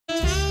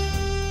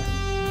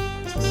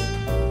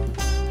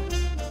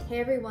Hey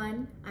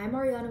everyone, I'm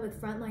Ariana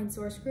with Frontline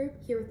Source Group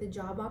here with a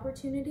job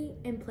opportunity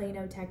in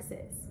Plano,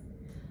 Texas.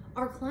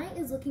 Our client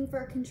is looking for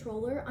a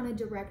controller on a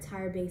direct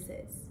hire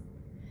basis.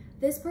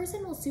 This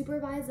person will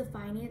supervise the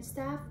finance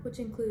staff, which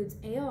includes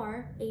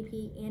AR, AP,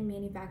 and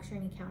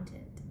manufacturing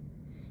accountant.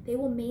 They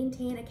will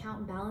maintain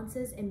account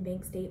balances and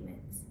bank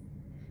statements.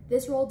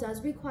 This role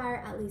does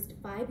require at least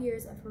 5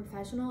 years of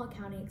professional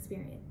accounting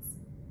experience.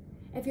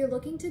 If you're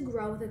looking to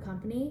grow with a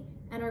company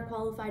and are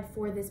qualified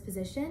for this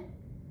position,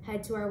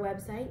 head to our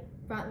website,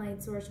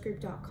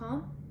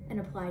 frontlinesourcegroup.com, and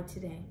apply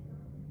today.